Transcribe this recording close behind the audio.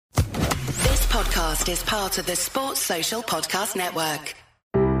podcast is part of the Sports Social Podcast Network.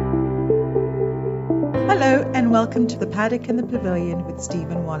 Hello and welcome to The Paddock and the Pavilion with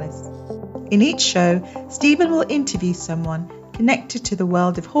Stephen Wallace. In each show, Stephen will interview someone connected to the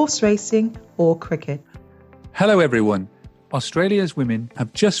world of horse racing or cricket. Hello everyone. Australia's women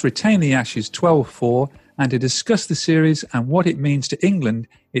have just retained the Ashes 12-4, and to discuss the series and what it means to England,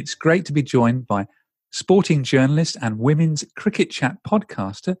 it's great to be joined by sporting journalist and women's cricket chat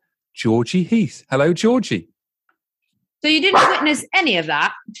podcaster, Georgie Heath. Hello, Georgie. So you didn't witness any of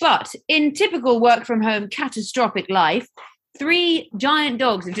that, but in typical work-from-home catastrophic life, 3 giant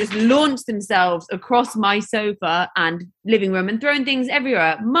dogs have just launched themselves across my sofa and living room and thrown things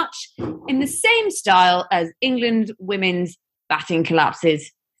everywhere, much in the same style as England women's batting collapses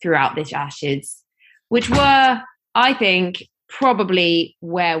throughout this Ashes, which were, I think, probably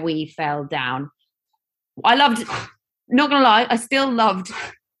where we fell down. I loved, not going to lie, I still loved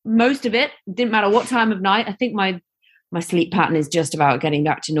most of it. Didn't matter what time of night. I think my sleep pattern is just about getting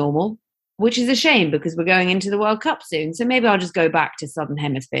back to normal, which is a shame because we're going into the World Cup soon. So maybe I'll just go back to Southern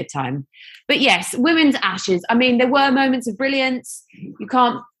Hemisphere time. But yes, women's Ashes. I mean, there were moments of brilliance. You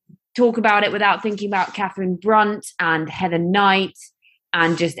can't talk about it without thinking about Catherine Brunt and Heather Knight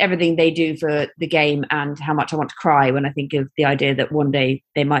and just everything they do for the game, and how much I want to cry when I think of the idea that one day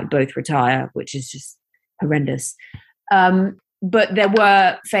they might both retire, which is just horrendous. But there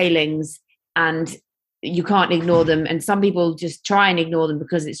were failings and you can't ignore them. And some people just try and ignore them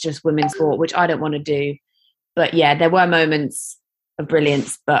because it's just women's sport, which I don't want to do. But yeah, there were moments of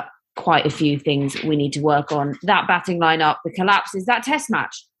brilliance, but quite a few things we need to work on. That batting lineup, the collapses, that test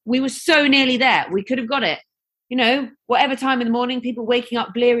match, we were so nearly there. We could have got it. You know, whatever time in the morning, people waking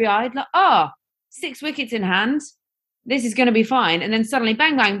up bleary-eyed, like, 6 wickets in hand. This is going to be fine. And then suddenly,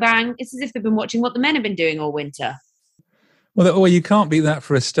 bang, bang, bang. It's as if they've been watching what the men have been doing all winter. Well, you can't beat that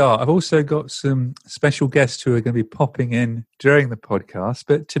for a start. I've also got some special guests who are going to be popping in during the podcast.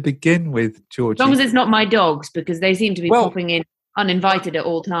 But to begin with, Georgie... As long as it's not my dogs, because they seem to be popping in uninvited at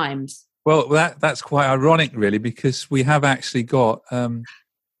all times. Well, that's quite ironic, really, because we have actually got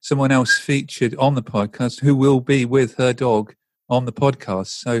someone else featured on the podcast who will be with her dog on the podcast.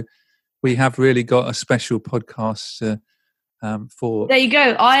 So we have really got a special podcast for... There you go.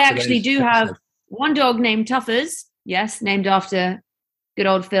 I actually do have one dog named Tuffers. Yes, named after good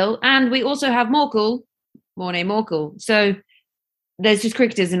old Phil. And we also have Morkel, Mornay Morkel. So there's just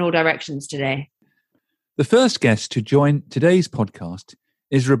cricketers in all directions today. The first guest to join today's podcast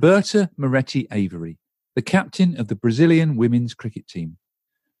is Roberta Moretti-Avery, the captain of the Brazilian women's cricket team.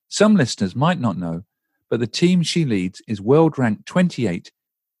 Some listeners might not know, but the team she leads is world ranked 28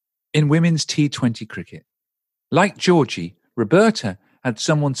 in women's T20 cricket. Like Georgie, Roberta had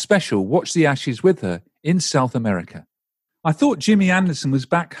someone special watch the Ashes with her in South America. I thought Jimmy Anderson was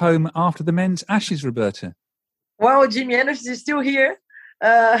back home after the men's Ashes, Roberta. Well, Jimmy Anderson is still here.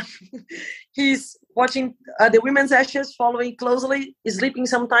 He's watching the women's Ashes, following closely. He's sleeping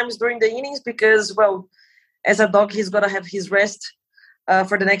sometimes during the innings because, well, as a dog, he's got to have his rest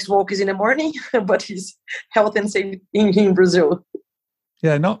for the next walk is in the morning, but he's healthy and safe in Brazil.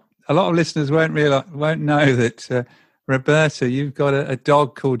 Yeah, not a lot of listeners won't know that... Roberta, you've got a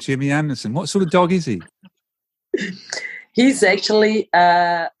dog called Jimmy Anderson. What sort of dog is he? He's actually,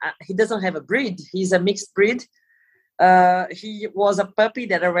 he doesn't have a breed. He's a mixed breed. He was a puppy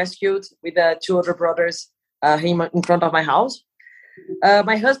that I rescued with 2 other brothers him in front of my house.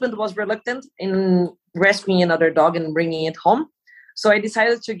 My husband was reluctant in rescuing another dog and bringing it home. So I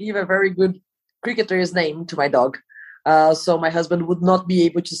decided to give a very good cricketer's name to my dog. So my husband would not be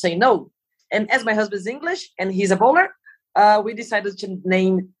able to say no. And as my husband's English and he's a bowler, we decided to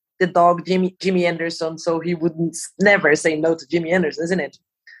name the dog Jimmy Anderson, so he wouldn't never say no to Jimmy Anderson, isn't it?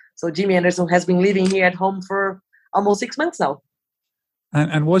 So Jimmy Anderson has been living here at home for almost 6 months now.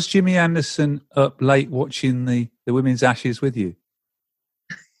 And was Jimmy Anderson up late watching the women's Ashes with you?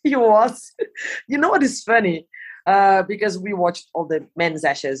 He was. You know what is funny? Because we watched all the men's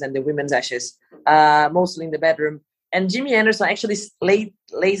Ashes and the women's Ashes, mostly in the bedroom. And Jimmy Anderson actually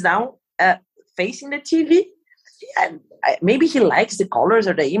lays down facing the TV. Maybe he likes the colors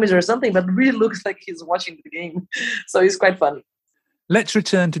or the image or something, but really looks like he's watching the game. So it's quite fun. Let's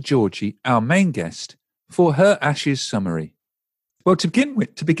return to Georgie, our main guest, for her Ashes summary. Well, to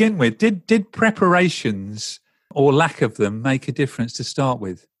begin with, did preparations or lack of them make a difference to start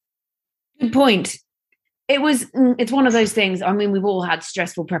with? Good point. It's one of those things. I mean, we've all had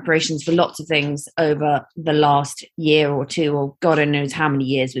stressful preparations for lots of things over the last year or two, or God only knows how many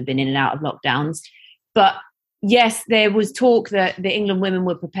years we've been in and out of lockdowns. But yes, there was talk that the England women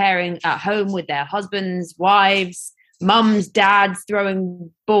were preparing at home with their husbands, wives, mums, dads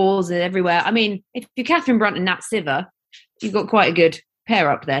throwing balls everywhere. I mean, if you're Catherine Brunt and Nat Siver, you've got quite a good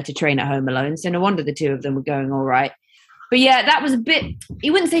pair up there to train at home alone. So no wonder the two of them were going all right. But yeah, that was a bit,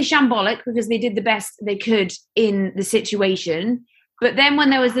 you wouldn't say shambolic because they did the best they could in the situation. But then when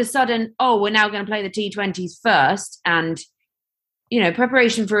there was the sudden, we're now going to play the T20s first, and,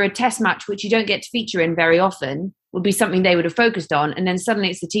 preparation for a test match, which you don't get to feature in very often, would be something they would have focused on. And then suddenly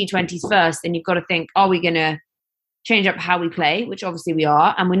it's the T20s first, and you've got to think, are we going to change up how we play? Which obviously we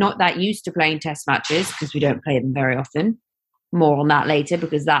are. And we're not that used to playing test matches because we don't play them very often. More on that later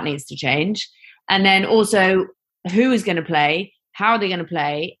because that needs to change. And then also, who is going to play, how are they going to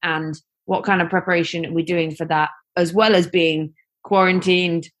play, and what kind of preparation are we doing for that, as well as being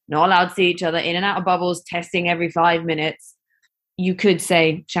quarantined, not allowed to see each other, in and out of bubbles, testing every 5 minutes. You could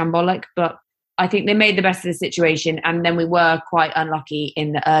say shambolic, but I think they made the best of the situation. And then we were quite unlucky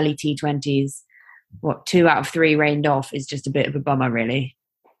in the early T20s. 2 out of 3 rained off is just a bit of a bummer, really.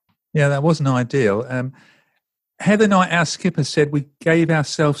 Yeah, that wasn't ideal. Heather Knight, our skipper, said we gave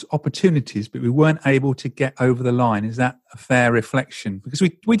ourselves opportunities, but we weren't able to get over the line. Is that a fair reflection? Because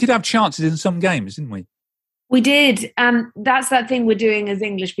we did have chances in some games, didn't we? We did. And that's that thing we're doing as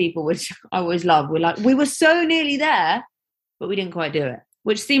English people, which I always love. We're like, we were so nearly there, but we didn't quite do it,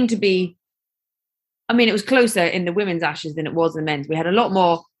 which seemed to be, I mean, it was closer in the women's Ashes than it was in the men's. We had a lot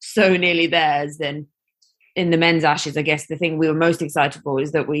more so nearly theirs than in the men's Ashes. I guess the thing we were most excited for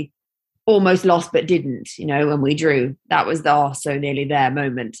is that we almost lost but didn't, when we drew. That was the so nearly there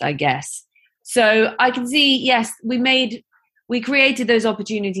moment, I guess. So I can see, yes, we created those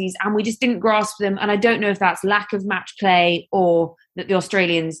opportunities and we just didn't grasp them. And I don't know if that's lack of match play or that the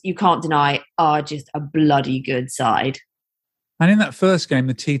Australians, you can't deny, are just a bloody good side. And in that first game,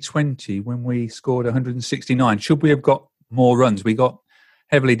 the T20, when we scored 169, should we have got more runs? We got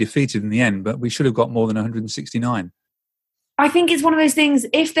heavily defeated in the end, but we should have got more than 169. I think it's one of those things,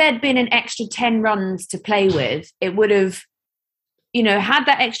 if there'd been an extra 10 runs to play with, it would have, had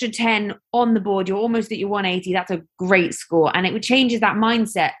that extra 10 on the board, you're almost at your 180, that's a great score. And it changes that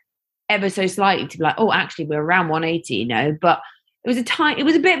mindset ever so slightly to be like, actually, we're around 180, But it was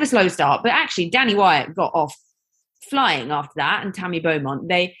a bit of a slow start. But actually, Danny Wyatt got off flying after that, and Tammy Beaumont.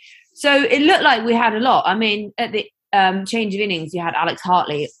 So it looked like we had a lot. I mean, at the change of innings, you had Alex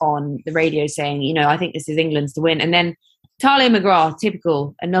Hartley on the radio saying, I think this is England's to win. And then Talia McGrath,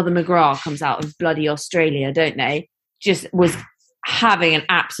 typical, another McGrath comes out of bloody Australia, don't they? Just was having an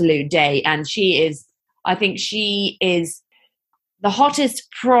absolute day. And I think she is the hottest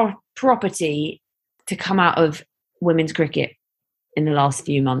property to come out of women's cricket in the last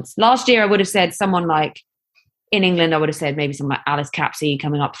few months. Last year, I would have said someone like, in England, I would have said maybe someone like Alice Capsey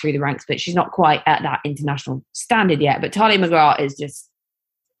coming up through the ranks, but she's not quite at that international standard yet. But Talia McGrath is just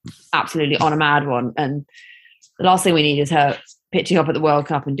absolutely on a mad one. And the last thing we need is her pitching up at the World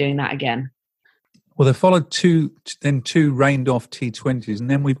Cup and doing that again. Well, they followed two rained off T20s, and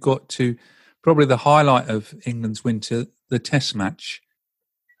then we've got to probably the highlight of England's winter, the Test match.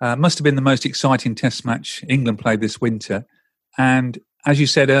 Must have been the most exciting Test match England played this winter. And as you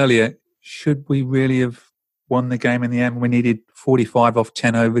said earlier, should we really have won the game in the end? We needed 45 off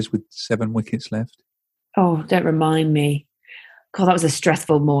 10 overs with 7 wickets left. Oh, don't remind me. God, that was a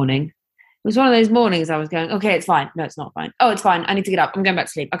stressful morning. It was one of those mornings I was going, okay, it's fine. No, it's not fine. Oh, it's fine. I need to get up. I'm going back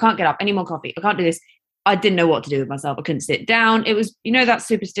to sleep. I can't get up. I need more coffee. I can't do this. I didn't know what to do with myself. I couldn't sit down. It was, that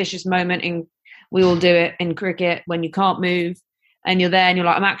superstitious moment, and we all do it in cricket when you can't move and you're there and you're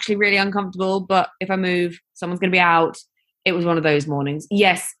like, I'm actually really uncomfortable, but if I move, someone's going to be out. It was one of those mornings.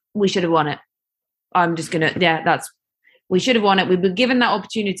 Yes, we should have won it. I'm just going to, we should have won it. We were given that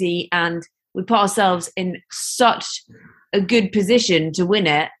opportunity and we put ourselves in such a good position to win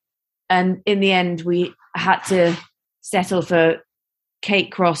it. And in the end, we had to settle for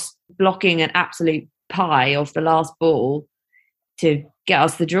Kate Cross blocking an absolute pie off the last ball to get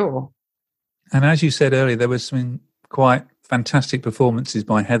us the draw. And as you said earlier, there were some quite fantastic performances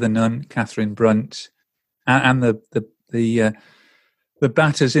by Heather Nunn, Catherine Brunt, and the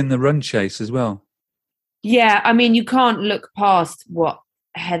batters in the run chase as well. Yeah, I mean, you can't look past what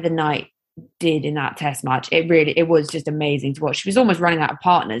Heather Knight did in that Test match. It was just amazing to watch. She was almost running out of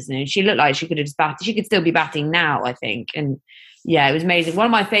partners, and she looked like she could have just batted. She could still be batting now, I think. And yeah, it was amazing. One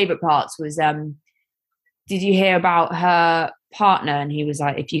of my favourite parts was, did you hear about her partner? And he was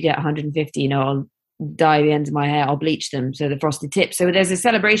like, if you get 150, I'll dye the ends of my hair, I'll bleach them, so the frosted tips. So there's a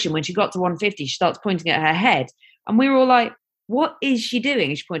celebration when she got to 150, she starts pointing at her head, and we were all like, what is she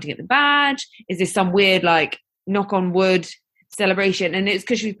doing? Is she pointing at the badge? Is this some weird knock on wood celebration? And it's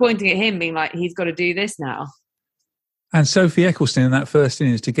because she was pointing at him, being like, he's got to do this now. And Sophie Ecclestone in that first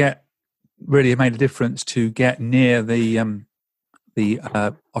innings to get really made a difference to get near the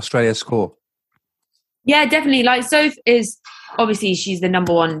Australia score. Yeah, definitely. Like Soph is obviously she's the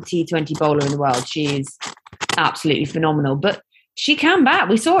number one T20 bowler in the world. She's absolutely phenomenal, but she can bat.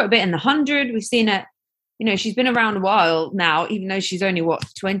 We saw it a bit in the 100. We've seen it. You know, she's been around a while now, even though she's only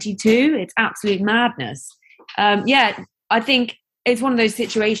 22. It's absolute madness. I think it's one of those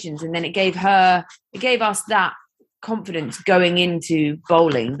situations, and then it gave us that confidence going into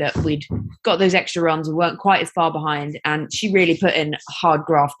bowling that we'd got those extra runs and weren't quite as far behind. And she really put in hard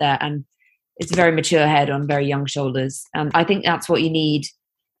graft there, and it's a very mature head on very young shoulders. And I think that's what you need.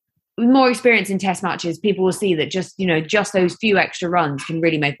 With more experience in test matches, people will see that just those few extra runs can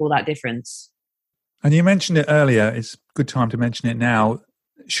really make all that difference. And you mentioned it earlier. It's a good time to mention it now.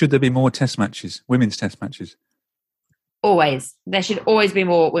 Should there be more test matches, women's test matches? Always. There should always be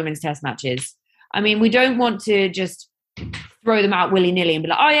more women's test matches. I mean, we don't want to just throw them out willy-nilly and be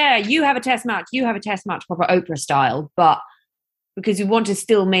like, oh yeah, you have a test match, proper Oprah style. But because you want to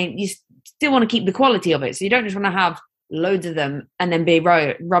still want to keep the quality of it. So you don't just want to have loads of them and then be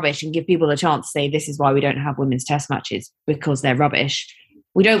rubbish and give people a chance to say, this is why we don't have women's test matches, because they're rubbish.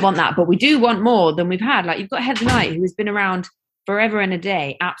 We don't want that, but we do want more than we've had. Like, you've got Heather Knight, who has been around forever and a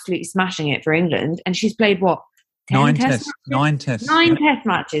day, absolutely smashing it for England. And she's played, what, 9 tests? 9 tests. 9 test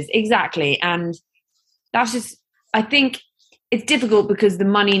matches, exactly. And that's just, I think it's difficult because the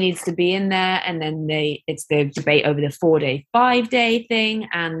money needs to be in there. And then it's the debate over the 4-day, 5-day thing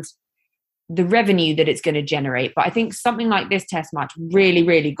and the revenue that it's going to generate. But I think something like this test match really,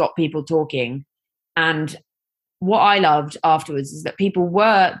 really got people talking. And what I loved afterwards is that people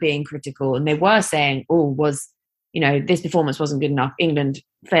were being critical and they were saying, this performance wasn't good enough. England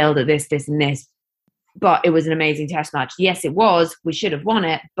failed at this, this and this. But it was an amazing test match. Yes, it was. We should have won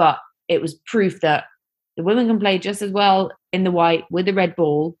it. But it was proof that the women can play just as well in the white with the red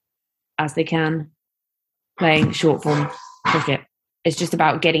ball as they can playing short form cricket. It's just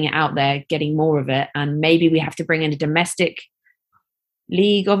about getting it out there, getting more of it. And maybe we have to bring in a domestic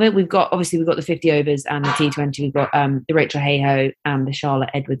league of it. We've got the 50 overs and the T20. We've got the Rachel Hayhoe and the Charlotte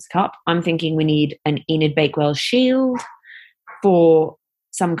Edwards Cup. I'm thinking we need an Enid Bakewell Shield for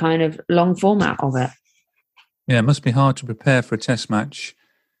some kind of long format of it. Yeah, it must be hard to prepare for a test match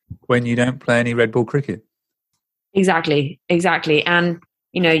when you don't play any red ball cricket. Exactly. And,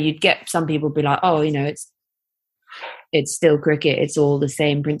 you'd get some people be like, it's still cricket. It's all the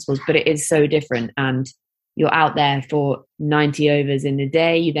same principles, but it is so different. And you're out there for 90 overs in a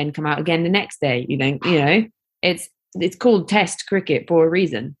day. You then come out again the next day. You then, it's called test cricket for a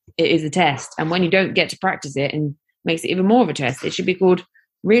reason. It is a test. And when you don't get to practice it and makes it even more of a test, it should be called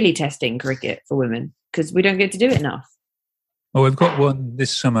really testing cricket for women because we don't get to do it enough. Well, we've got one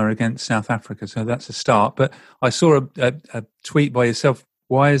this summer against South Africa, so that's a start. But I saw a tweet by yourself.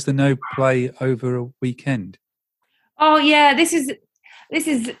 Why is there no play over a weekend? Oh, yeah, this is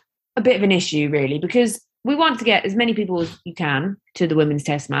a bit of an issue, really, because we want to get as many people as you can to the women's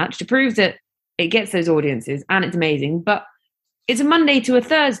test match to prove that it gets those audiences and it's amazing. But it's a Monday to a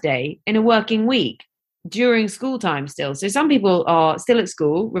Thursday in a working week during school time still. So some people are still at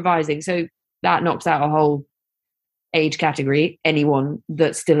school revising. So that knocks out a whole age category, anyone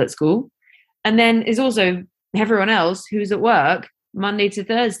that's still at school. And then there's also everyone else who's at work Monday to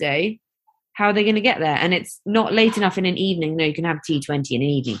Thursday. How are they going to get there? And it's not late enough in an evening. No, you can have T20 in an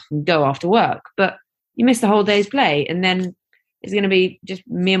evening and go after work, but you miss the whole day's play. And then it's going to be just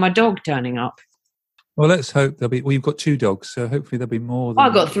me and my dog turning up. Well, let's hope we've got 2 dogs, so hopefully there'll be more.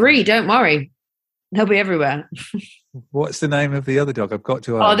 I've got 3, don't worry. They'll be everywhere. What's the name of the other dog? I've got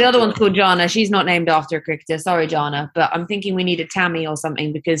to ask. Oh, the other one's called Jana. She's not named after a cricketer. Sorry, Jana. But I'm thinking we need a Tammy or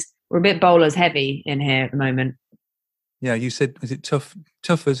something because we're a bit bowlers heavy in here at the moment. Yeah, you said, is it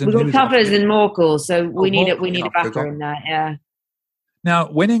Tuffers? We've got Tuffers and Morkles, so we need a batter in there, yeah. Now,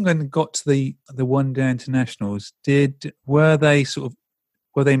 when England got to the one-day internationals, were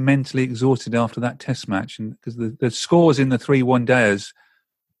they mentally exhausted after that test match? And because the scores in the 3 one-dayers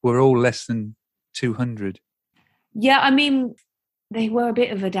were all less than 200. Yeah, I mean, they were a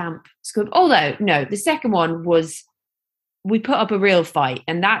bit of a damp squad. Although, no, the second one was, we put up a real fight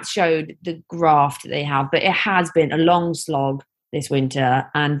and that showed the graft that they have. But it has been a long slog this winter.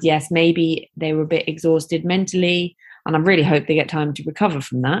 And yes, maybe they were a bit exhausted mentally. And I really hope they get time to recover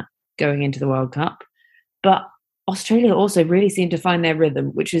from that going into the World Cup. But Australia also really seemed to find their rhythm,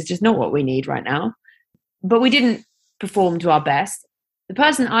 which is just not what we need right now. But we didn't perform to our best. The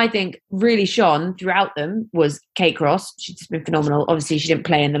person I think really shone throughout them was Kate Cross. She's just been phenomenal. Obviously, she didn't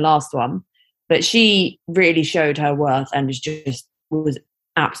play in the last one, but she really showed her worth and was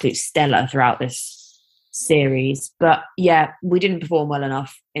absolute stellar throughout this series. But yeah, we didn't perform well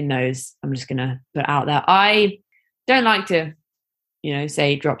enough in those. I'm just going to put out there. I don't like to,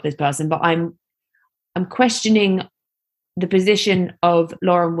 say drop this person, but I'm questioning the position of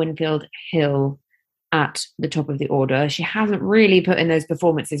Lauren Winfield Hill at the top of the order. She hasn't really put in those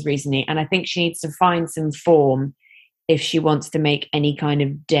performances recently, and I think she needs to find some form if she wants to make any kind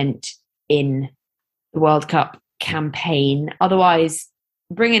of dent in the World Cup campaign. Otherwise,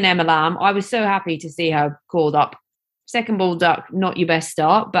 bring in Emma Lamb. I was so happy to see her called up. Second ball duck, not your best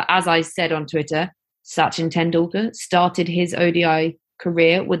start, but as I said on Twitter, Sachin Tendulkar started his ODI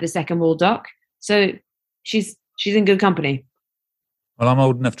career with the second ball duck. So she's in good company. Well, I'm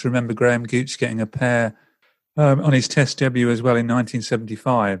old enough to remember Graham Gooch getting a pair on his Test debut as well in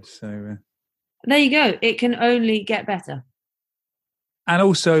 1975. So there you go. It can only get better. And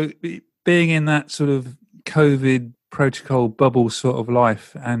also being in that sort of COVID protocol bubble sort of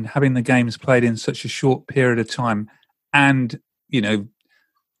life and having the games played in such a short period of time and,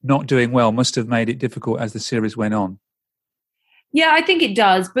 not doing well must have made it difficult as the series went on. Yeah, I think it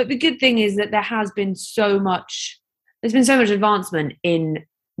does. But the good thing is that there's been so much advancement in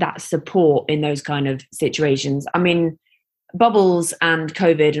that support in those kind of situations. I mean, bubbles and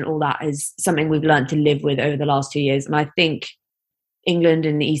COVID and all that is something we've learned to live with over the last 2 years. And I think England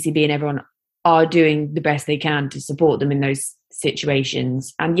and the ECB and everyone are doing the best they can to support them in those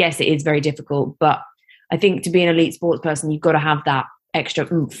situations. And yes, it is very difficult, but I think to be an elite sports person, you've got to have that extra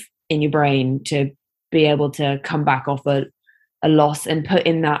oomph in your brain to be able to come back off a loss and put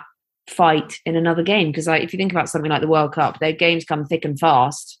in that fight in another game. Because if you think about something like the World Cup, their games come thick and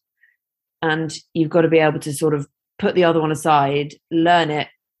fast, and you've got to be able to sort of put the other one aside, learn it,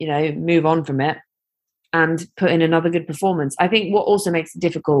 move on from it, and put in another good performance. I think what also makes it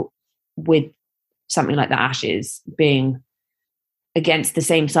difficult with something like the Ashes being against the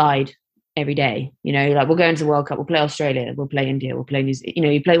same side every day, like we'll go into the World Cup, we'll play Australia, we'll play India, we'll play New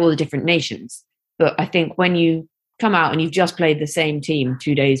Zealand, you play all the different nations. But I think when you come out and you've just played the same team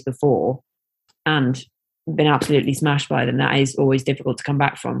 2 days before and been absolutely smashed by them, that is always difficult to come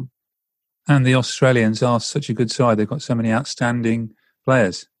back from. And the Australians are such a good side. They've got so many outstanding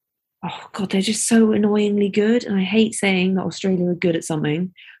players. Oh, God, they're just so annoyingly good. And I hate saying that Australia are good at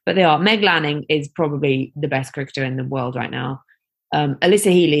something, but they are. Meg Lanning is probably the best cricketer in the world right now.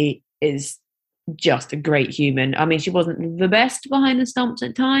 Alyssa Healy is just a great human. I mean, she wasn't the best behind the stumps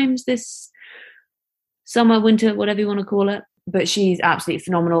at times this summer, winter, whatever you want to call it, but she's absolutely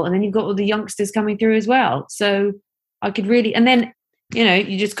phenomenal. And then you've got all the youngsters coming through as well. So I could really, and then,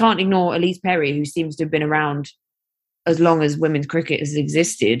 you just can't ignore Elise Perry, who seems to have been around as long as women's cricket has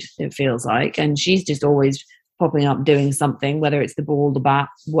existed, it feels like. And she's just always popping up doing something, whether it's the ball, the bat,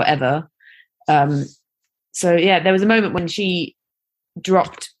 whatever. So yeah, there was a moment when she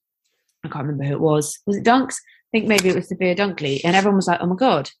dropped, I can't remember who it was. Was it Dunks? I think maybe it was Sophia Dunkley. And everyone was like, oh my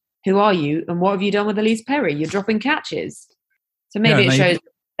God, who are you? And what have you done with Elise Perry? You're dropping catches. So maybe it shows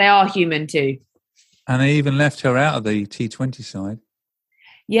they are human too. And they even left her out of the T20 side.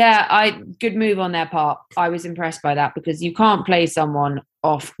 Yeah, good move on their part. I was impressed by that because you can't play someone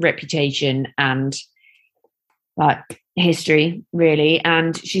off reputation and history, really.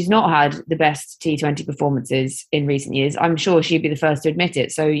 And she's not had the best T20 performances in recent years. I'm sure she'd be the first to admit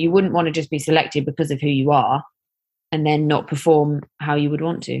it. So you wouldn't want to just be selected because of who you are and then not perform how you would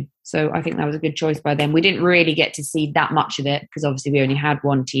want to. So I think that was a good choice by them. We didn't really get to see that much of it because obviously we only had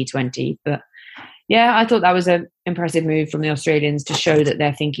one T20. But yeah, I thought that was an impressive move from the Australians to show that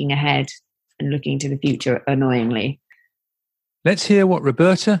they're thinking ahead and looking to the future, annoyingly. Let's hear what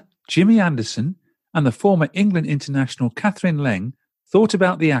Roberta, Jimmy Anderson and the former England international Catherine Leng thought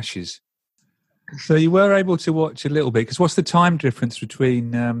about the Ashes. So you were able to watch a little bit, because what's the time difference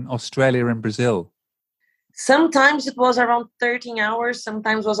between Australia and Brazil? Sometimes it was around 13 hours.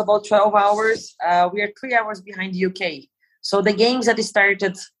 Sometimes it was about 12 hours. We are 3 hours behind the UK. So the games that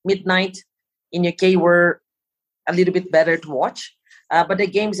started midnight in UK were a little bit better to watch. But the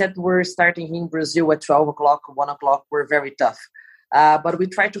games that were starting in Brazil at 12 o'clock, 1 o'clock were very tough. But we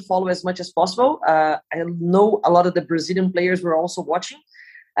tried to follow as much as possible. I know a lot of the Brazilian players were also watching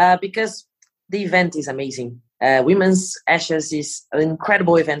because the event is amazing. Women's Ashes is an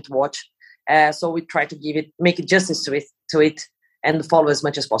incredible event to watch. So we try to make it justice to it and follow as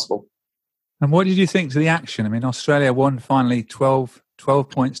much as possible. And what did you think to the action? I mean, Australia won finally 12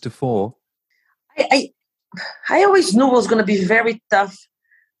 points to 4. I always knew it was going to be very tough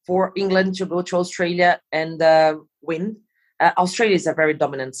for England to go to Australia and win. Australia is a very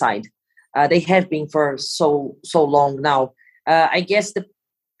dominant side. They have been for so long now. I guess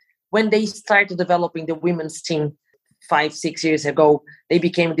when they started developing the women's team 5-6 years ago, they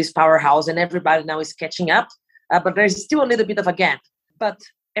became this powerhouse and everybody now is catching up. But there's still a little bit of a gap. But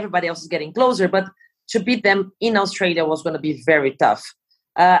everybody else is getting closer. But to beat them in Australia was going to be very tough.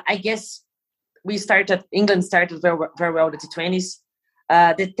 I guess England started very, very well the T20s.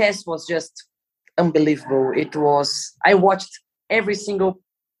 The test was just unbelievable. I watched every single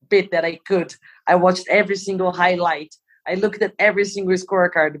bit that I could. I watched every single highlight. I looked at every single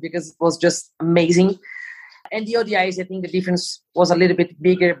scorecard because it was just amazing. And the ODIs, I think the difference was a little bit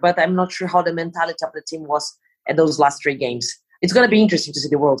bigger, but I'm not sure how the mentality of the team was at those last 3 games. It's going to be interesting to see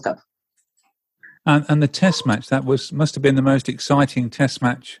the World Cup. And the test match, that must have been the most exciting test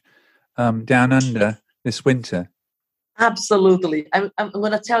match down under this winter. Absolutely. I'm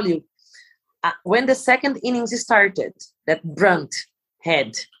going to tell you, when the second innings started, that Brunt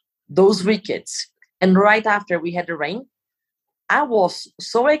had those wickets, and right after we had the rain, I was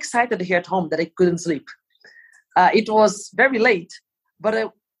so excited here at home that I couldn't sleep. It was very late,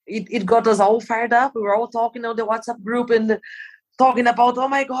 but it got us all fired up. We were all talking on the WhatsApp group and talking about, oh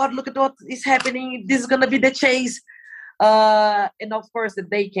my God, look at what is happening. This is going to be the chase. And of course, the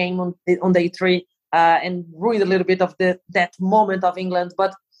day came on day 3 and ruined a little bit of that moment of England.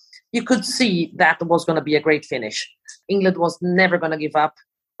 But you could see that was going to be a great finish. England was never going to give up.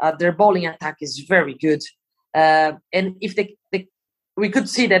 Their bowling attack is very good. And if we could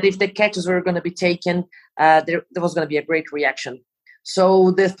see that if the catches were going to be taken, there was going to be a great reaction. So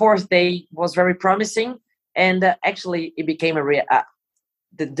the 4th day was very promising. And actually, it became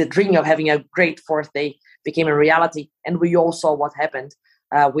the dream of having a great 4th day became a reality. And we all saw what happened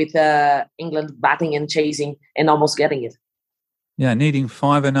with England batting and chasing and almost getting it. Yeah, needing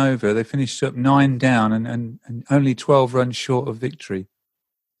 5 and over. They finished up 9 down and only 12 runs short of victory.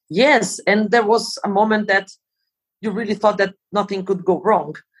 Yes, and there was a moment that you really thought that nothing could go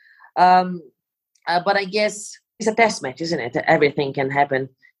wrong. But I guess it's a test match, isn't it? Everything can happen.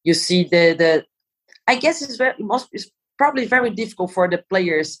 You see I guess it's probably very difficult for the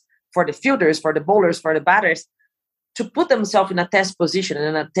players, for the fielders, for the bowlers, for the batters to put themselves in a test position and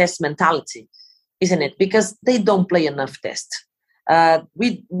in a test mentality, isn't it? Because they don't play enough tests.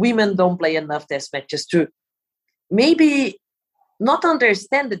 Women don't play enough test matches to maybe not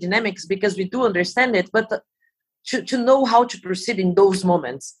understand the dynamics, because we do understand it, but to know how to proceed in those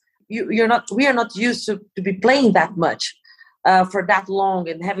moments. We are not used to be playing that much for that long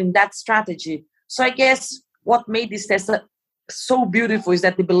and having that strategy. So I guess what made this test so beautiful is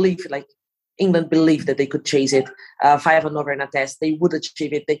that England believed that they could chase it 5 and over in a test. They would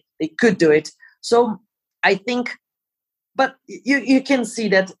achieve it. They could do it. So I think, but you can see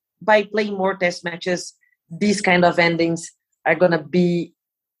that by playing more test matches, these kind of endings are going to be,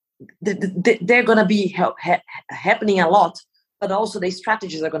 they're going to be happening a lot, but also the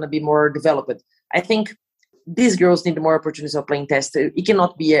strategies are going to be more developed. I think these girls need more opportunities of playing tests. It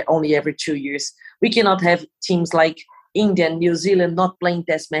cannot be only every 2 years. We cannot have teams like India and New Zealand not playing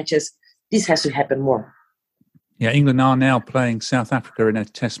test matches. This has to happen more. Yeah, England are now playing South Africa in a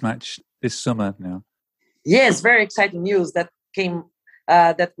test match this summer now. Yes, very exciting news that came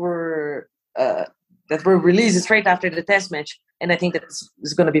that were released straight after the test match, and I think that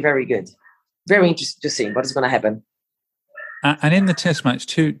it's going to be very good. Very interesting to see what is going to happen. And in the test match,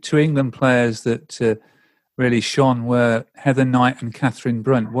 two England players that really shone were Heather Knight and Catherine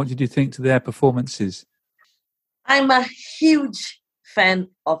Brunt. What did you think to their performances? I'm a huge fan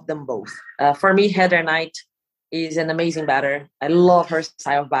of them both. For me, Heather Knight is an amazing batter. I love her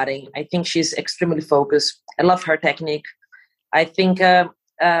style of batting. I think she's extremely focused. I love her technique. I think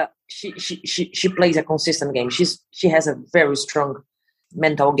she plays a consistent game. She has a very strong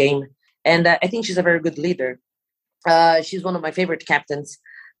mental game, and I think she's a very good leader. She's one of my favorite captains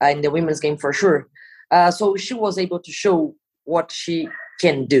in the women's game for sure. So she was able to show what she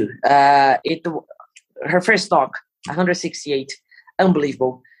can do. Her first knock, 168,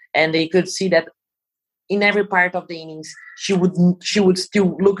 unbelievable, and they could see that in every part of the innings she would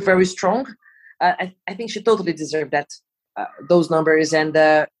still look very strong. I think she totally deserved that those numbers, and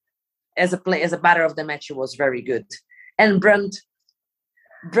as a batter of the match, she was very good. And Brunt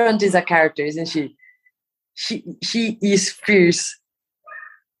is a character, isn't she? She is fierce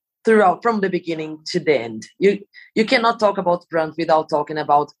throughout, from the beginning to the end. You cannot talk about Brunt without talking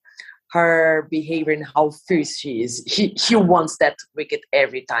about her behavior and how fierce she is. She wants that wicket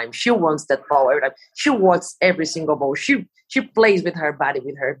every time. She wants that ball every time. She wants every single ball. She plays with her body,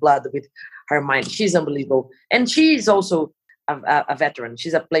 with her blood, with her mind. She's unbelievable. And she is also a veteran.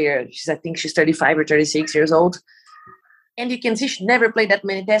 She's a player. I think she's 35 or 36 years old. And you can see she never played that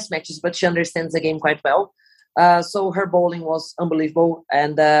many test matches, but she understands the game quite well. So her bowling was unbelievable.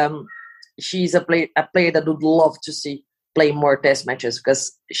 And she's a player that would love to see play more test matches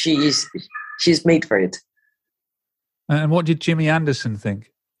because she's made for it. And what did Jimmy Anderson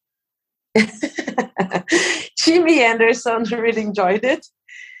think? Jimmy Anderson really enjoyed it.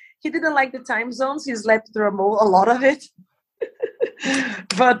 He didn't like the time zones. He slept through a lot of it.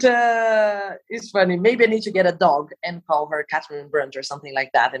 But it's funny. Maybe I need to get a dog and call her Catherine Brunt or something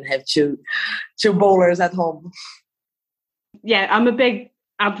like that and have two bowlers at home. Yeah, I'm a big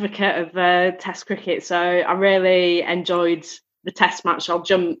advocate of Test cricket, so I really enjoyed the Test match. I'll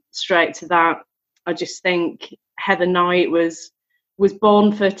jump straight to that. I just think Heather Knight was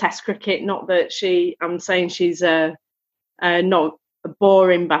born for Test cricket. Not that I'm saying she's not a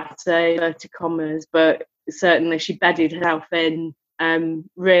boring batter, inverted commas, but certainly she bedded herself in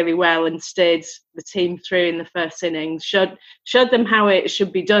really well and steered the team through in the first innings. Showed them how it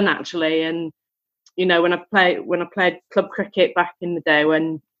should be done actually. And you know, when I played club cricket back in the day,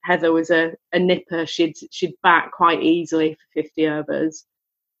 when Heather was a nipper, she'd bat quite easily for 50 overs.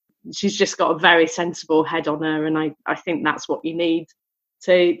 She's just got a very sensible head on her, and I think that's what you need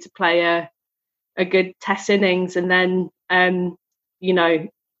to play a good Test innings. And then you know,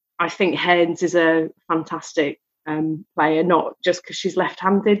 I think Haynes is a fantastic player, not just because she's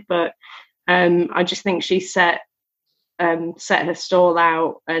left-handed, but I just think she set her stall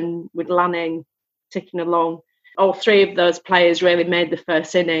out, and with Lanning ticking along, all three of those players really made the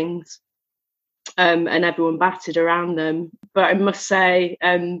first innings, and everyone batted around them. But I must say,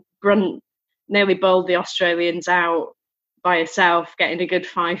 Brunt nearly bowled the Australians out by herself, getting a good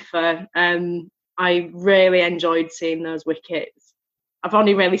fifer. I really enjoyed seeing those wickets. I've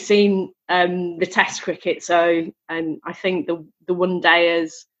only really seen the Test cricket, so I think the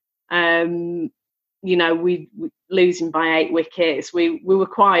one-dayers, you know, we losing by 8 wickets. We were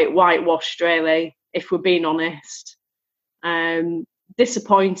quite whitewashed, really, if we're being honest.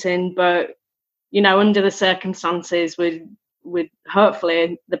 Disappointing, but you know, under the circumstances, with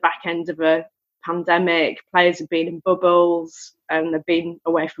hopefully the back end of a pandemic, players have been in bubbles and they've been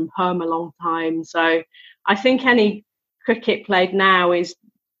away from home a long time. So I think any cricket played now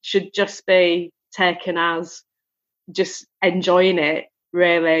should just be taken as just enjoying it,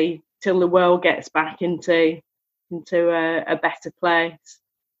 really, till the world gets back into a better place.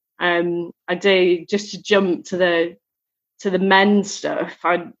 I do, just to jump to the men's stuff.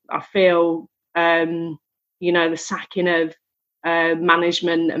 I feel you know, the sacking of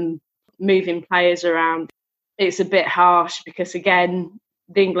management and moving players around, it's a bit harsh because again,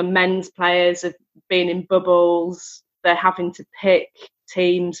 the England men's players have been in bubbles. They're having to pick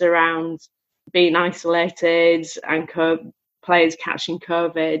teams around being isolated and players catching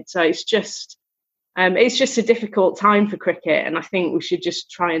COVID. So it's just a difficult time for cricket, and I think we should just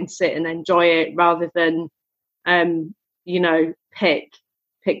try and sit and enjoy it rather than you know, pick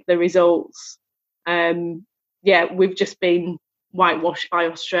the results. Yeah, we've just been whitewashed by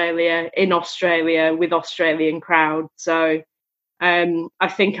Australia, in Australia, with Australian crowd. So I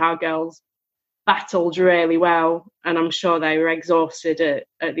think our girls battled really well, and I'm sure they were exhausted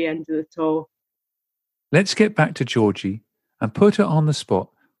at the end of the tour. Let's get back to Georgie and put her on the spot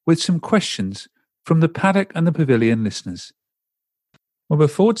with some questions from the Paddock and the Pavilion listeners. Well,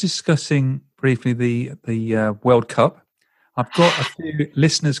 before discussing briefly the World Cup, I've got a few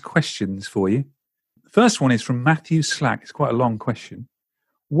listeners' questions for you. The first one is from Matthew Slack. It's quite a long question.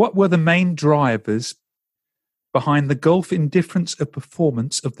 What were the main drivers behind the golf indifference of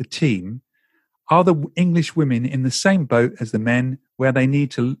performance of the team? Are the English women in the same boat as the men, where they need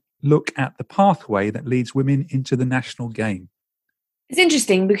to look at the pathway that leads women into the national game? It's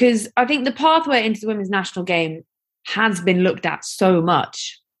interesting because I think the pathway into the women's national game has been looked at so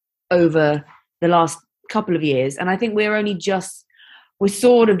much over the last couple of years. And I think we're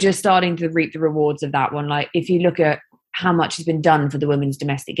sort of just starting to reap the rewards of that one. Like if you look at how much has been done for the women's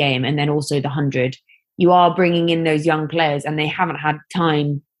domestic game and then also the 100, you are bringing in those young players and they haven't had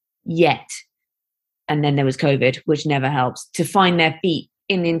time yet. And then there was COVID, which never helps, to find their feet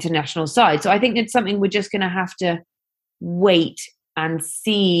in the international side. So I think it's something we're just going to have to wait and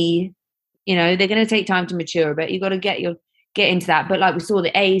see. You know, they're going to take time to mature, but you've got to get into that. But like we saw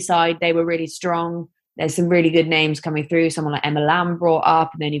the A side, they were really strong. There's some really good names coming through. Someone like Emma Lamb brought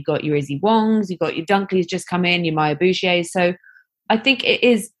up, and then you've got your Izzy Wongs, you've got your Dunkleys just come in, your Maya Bouchiers. So I think it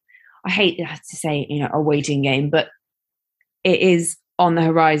is, I hate to say, you know, a waiting game, but it is on the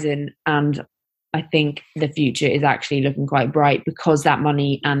horizon. And I think the future is actually looking quite bright because that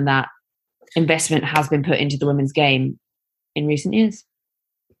money and that investment has been put into the women's game in recent years.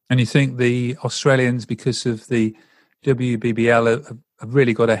 And you think the Australians, because of the WBBL, have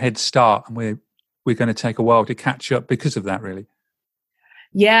really got a head start, and we're going to take a while to catch up because of that, really?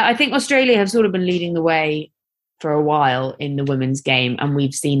 Yeah, I think Australia have sort of been leading the way for a while in the women's game, and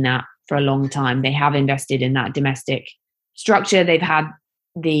we've seen that for a long time. They have invested in that domestic structure. They've had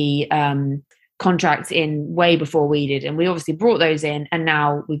the contracts in way before we did, and we obviously brought those in, and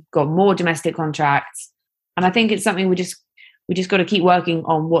now we've got more domestic contracts. And I think it's something we just got to keep working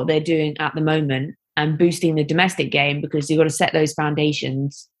on what they're doing at the moment and boosting the domestic game, because you've got to set those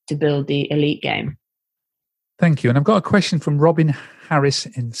foundations to build the elite game. Thank you. And I've got a question from Robin Harris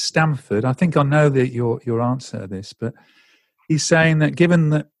in Stamford. I think I know that your answer to this, but he's saying that given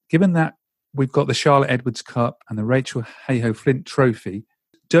that we've got the Charlotte Edwards Cup and the Rachel Hayhoe Flint Trophy,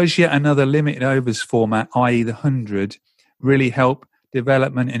 does yet another limited overs format, i.e. the 100, really help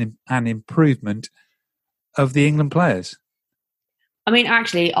development and improvement of the England players? I mean,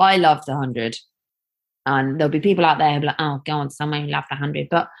 actually, I love the 100. And there'll be people out there who'll be like, oh, God, someone who loved the 100.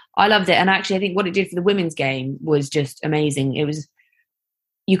 But I loved it. And actually, I think what it did for the women's game was just amazing. It was,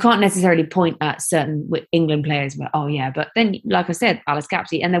 you can't necessarily point at certain England players, but oh, yeah. But then, like I said, Alice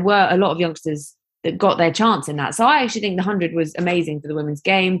Capsey, and there were a lot of youngsters that got their chance in that. So I actually think the 100 was amazing for the women's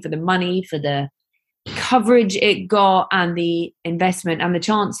game, for the money, for the coverage it got, and the investment and the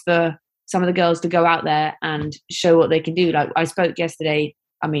chance for some of the girls to go out there and show what they can do. Like I spoke yesterday,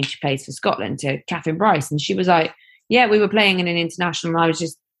 I mean, she plays for Scotland, to Catherine Bryce, and she was like, yeah, we were playing in an international, and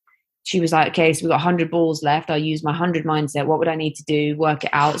she was like, okay, so we've got 100 balls left. I'll use my 100 mindset. What would I need to do? Work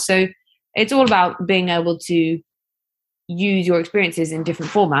it out. So it's all about being able to use your experiences in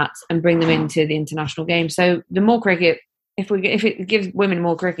different formats and bring them into the international game. So the more cricket, if it gives women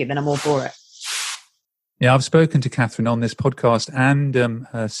more cricket, then I'm all for it. Yeah, I've spoken to Catherine on this podcast and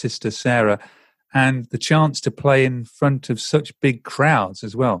her sister Sarah, and the chance to play in front of such big crowds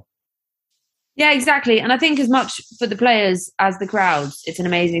as well. Yeah, exactly. And I think as much for the players as the crowds, it's an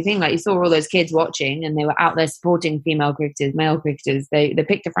amazing thing. Like you saw all those kids watching, and they were out there supporting female cricketers, male cricketers. They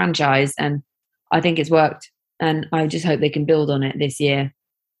picked a franchise, and I think it's worked. And I just hope they can build on it this year.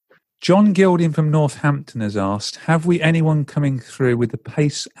 John Gilding from Northampton has asked, have we anyone coming through with the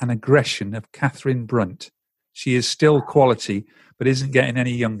pace and aggression of Catherine Brunt? She is still quality, but isn't getting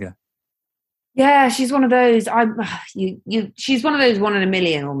any younger. Yeah, she's one of those. She's one of those 1 in a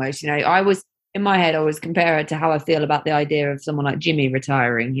million almost. You know, I was in my head, I always compare her to how I feel about the idea of someone like Jimmy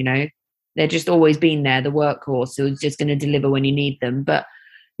retiring. You know, they're just always been there, the workhorse who's just going to deliver when you need them. But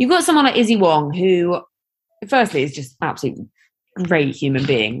you've got someone like Izzy Wong, who, firstly, is just absolutely great human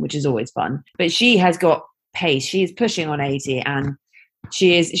being, which is always fun. But she has got pace. She's pushing on 80, and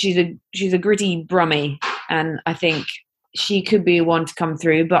she's a gritty brummie, and I think she could be one to come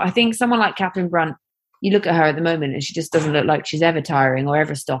through. But I think someone like Catherine Brunt, you look at her at the moment and she just doesn't look like she's ever tiring or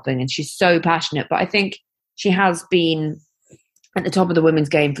ever stopping, and she's so passionate. But I think she has been at the top of the women's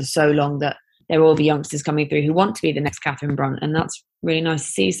game for so long that there will be youngsters coming through who want to be the next Catherine Brunt, and that's really nice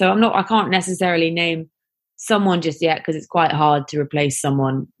to see. So I can't necessarily name someone just yet, because it's quite hard to replace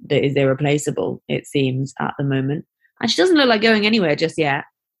someone that is irreplaceable, it seems, at the moment. And she doesn't look like going anywhere just yet.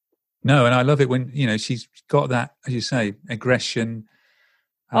 No, and I love it when, you know, she's got that, as you say, aggression.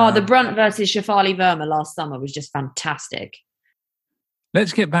 The Brunt versus Shafali Verma last summer was just fantastic.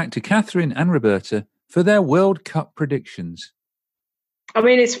 Let's get back to Catherine and Roberta for their World Cup predictions. I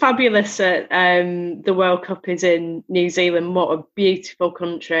mean, it's fabulous that the World Cup is in New Zealand. What a beautiful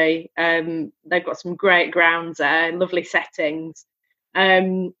country. They've got some great grounds there, lovely settings.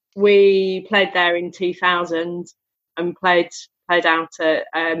 We played there in 2000 and played out at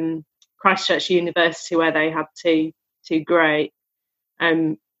Christchurch University, where they had two great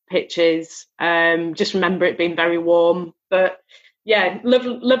pitches. Just remember it being very warm, but yeah,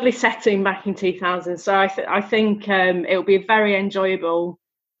 lovely setting back in 2000. So I think it'll be a very enjoyable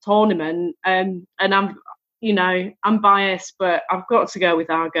tournament. And I'm biased, but I've got to go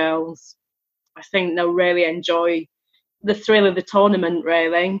with our girls. I think they'll really enjoy the thrill of the tournament,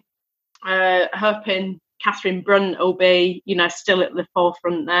 really. Hoping Catherine Brunt will be, still at the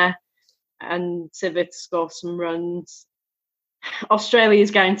forefront there, and Siva to score some runs. Australia is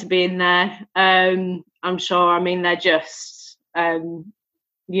going to be in there, I'm sure. I mean, they're just, they've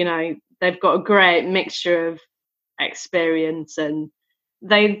got a great mixture of experience, and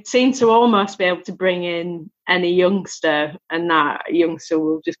they seem to almost be able to bring in any youngster, and that youngster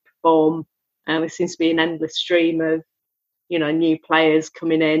will just perform. There seems to be an endless stream of, new players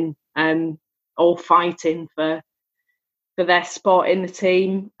coming in, all fighting for their spot in the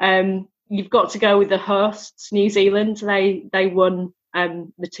team. You've got to go with the hosts, New Zealand. They won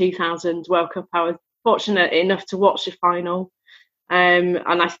the 2000 World Cup. I was fortunate enough to watch the final, and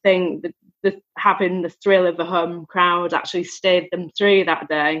I think that having the thrill of the home crowd actually steered them through that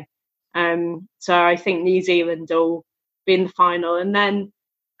day. So I think New Zealand will be in the final, and then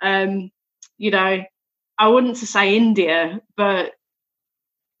You know, I wouldn't to say India, but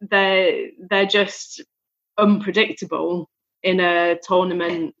they're just unpredictable in a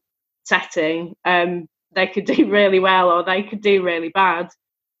tournament setting. They could do really well or they could do really bad.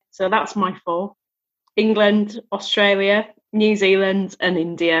 So that's my 4. England, Australia, New Zealand and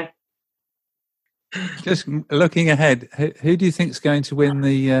India. Just looking ahead, who do you think is going to win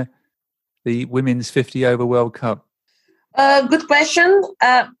the Women's 50 over World Cup? Good question.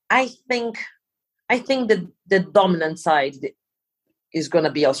 I think the dominant side is going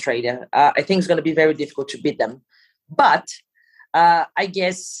to be Australia. I think it's going to be very difficult to beat them. But I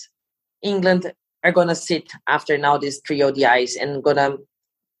guess England are going to sit after now these 3 ODIs and going to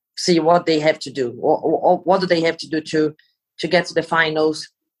see what they have to do. Or what do they have to do to get to the finals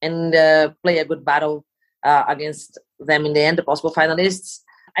and play a good battle against them in the end, the possible finalists.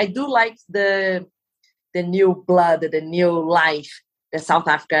 I do like the new blood, the new life that South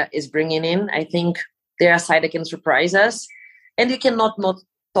Africa is bringing in. I think they're a side that can surprise us. And you cannot not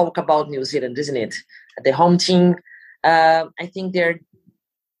talk about New Zealand, isn't it? The home team, I think they're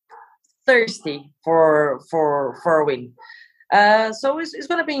thirsty for a win. So it's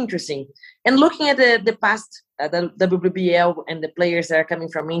going to be interesting. And looking at the past, the WBL and the players that are coming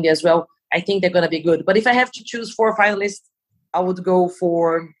from India as well, I think they're going to be good. But if I have to choose 4 finalists, I would go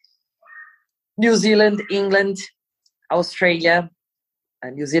for New Zealand, England, Australia,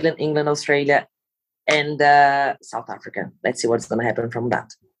 New Zealand, England, Australia, and South Africa. Let's see what's going to happen from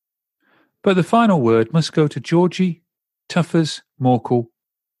that. But the final word must go to Georgie, Tuffers, Morkel,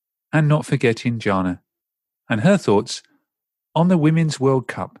 and not forgetting Jana, and her thoughts on the Women's World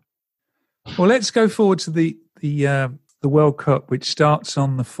Cup. Well, let's go forward to the World Cup, which starts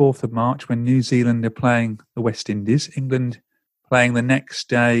on the 4th of March when New Zealand are playing the West Indies, England playing the next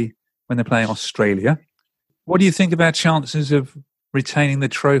day when they're playing Australia. What do you think of our chances of retaining the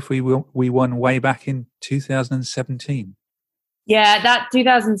trophy we won way back in 2017? Yeah, that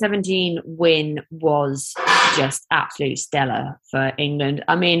 2017 win was just absolute stellar for England.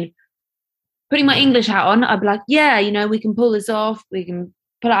 I mean, putting my English hat on, I'd be like, yeah, we can pull this off. We can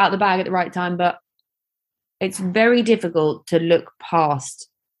pull it out of the bag at the right time. But it's very difficult to look past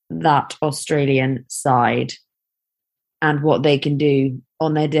that Australian side and what they can do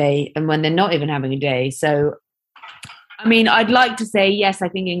on their day and when they're not even having a day. So, I mean, I'd like to say, yes, I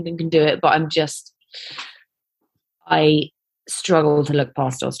think England can do it, but I struggle to look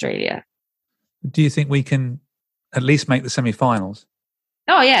past Australia. Do you think we can at least make the semi-finals?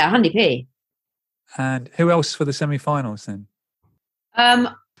 Oh, yeah, 100p. And who else for the semi-finals then?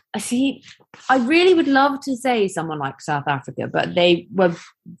 I really would love to say someone like South Africa, but they were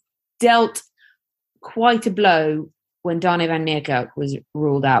dealt quite a blow when Dane van Niekerk was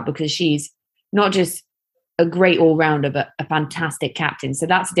ruled out, because she's not just a great all-rounder, but a fantastic captain. So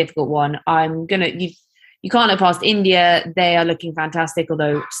that's a difficult one. You can't look past India. They are looking fantastic,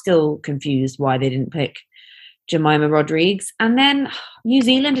 although still confused why they didn't pick Jemima Rodrigues. And then New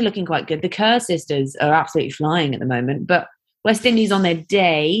Zealand are looking quite good. The Kerr sisters are absolutely flying at the moment. But West Indies on their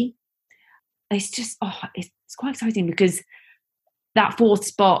day, it's just, it's quite exciting because that 4th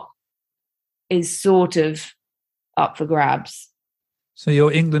spot is sort of up for grabs. So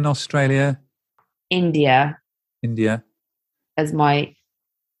you're England, Australia, India as my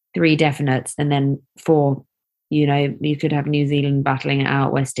 3 definites, and then 4, you could have New Zealand battling it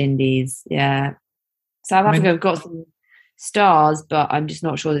out, West Indies. Yeah. South Africa have got some stars, but I'm just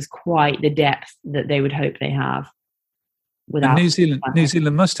not sure there's quite the depth that they would hope they have. Without New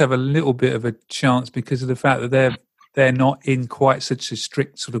Zealand must have a little bit of a chance because of the fact that they're not in quite such a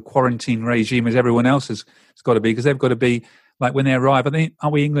strict sort of quarantine regime as everyone else has got to be, because they've got to be, like when they arrive,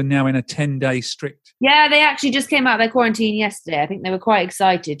 are we England now in a 10-day strict? Yeah, they actually just came out of their quarantine yesterday. I think they were quite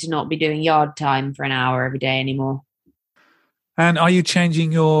excited to not be doing yard time for an hour every day anymore. And are you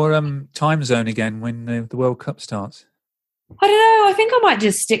changing your time zone again when the World Cup starts? I don't know. I think I might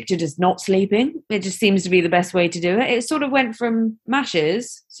just stick to just not sleeping. It just seems to be the best way to do it. It sort of went from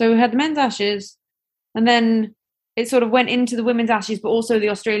Ashes. So we had the men's Ashes, and then it sort of went into the women's Ashes, but also the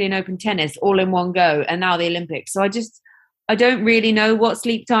Australian Open tennis all in one go, and now the Olympics. So I don't really know what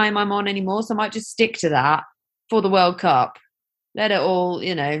sleep time I'm on anymore. So I might just stick to that for the World Cup. Let it all,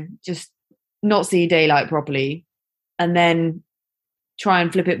 just not see daylight properly, and then try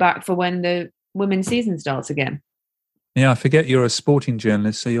and flip it back for when the women's season starts again. Yeah, I forget you're a sporting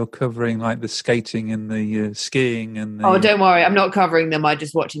journalist, so you're covering like the skating and the skiing and the... Oh, don't worry, I'm not covering them. I'm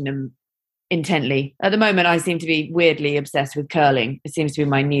just watching them intently. At the moment, I seem to be weirdly obsessed with curling. It seems to be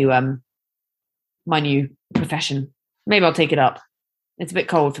my new profession. Maybe I'll take it up. It's a bit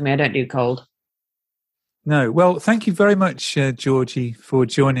cold for me. I don't do cold. No. Well, thank you very much, Georgie, for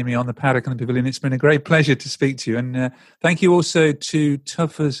joining me on the Paddock and the Pavilion. It's been a great pleasure to speak to you. And thank you also to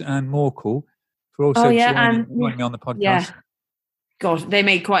Tuffers and Morkel for also joining me on the podcast. Yeah. God, they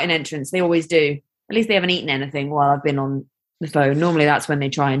made quite an entrance. They always do. At least they haven't eaten anything while I've been on the phone. Normally that's when they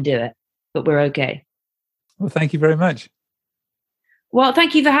try and do it, but we're okay. Well, thank you very much. Well,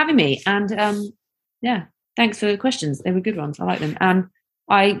 thank you for having me. And thanks for the questions. They were good ones. I like them. And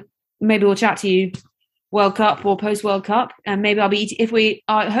maybe we'll chat to you World Cup or post World Cup, and maybe I'll be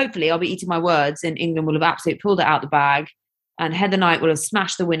hopefully I'll be eating my words, and England will have absolutely pulled it out the bag, and Heather Knight will have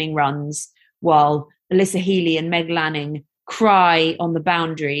smashed the winning runs while Alyssa Healy and Meg Lanning cry on the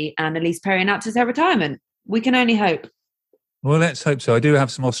boundary, and Elise Perry announces her retirement. We can only hope. Well, let's hope so. I do have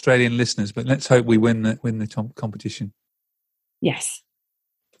some Australian listeners, but let's hope we win the competition. Yes.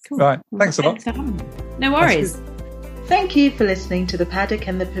 Cool. Right. Thanks a lot. No worries. Thank you for listening to The Paddock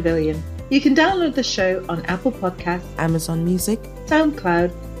and the Pavilion. You can download the show on Apple Podcasts, Amazon Music,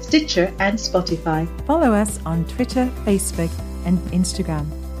 SoundCloud, Stitcher and Spotify. Follow us on Twitter, Facebook and Instagram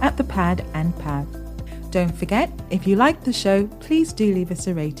at The Pad and Pav. Don't forget, if you like the show, please do leave us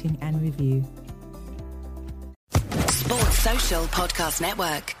a rating and review. Sports Social Podcast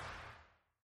Network.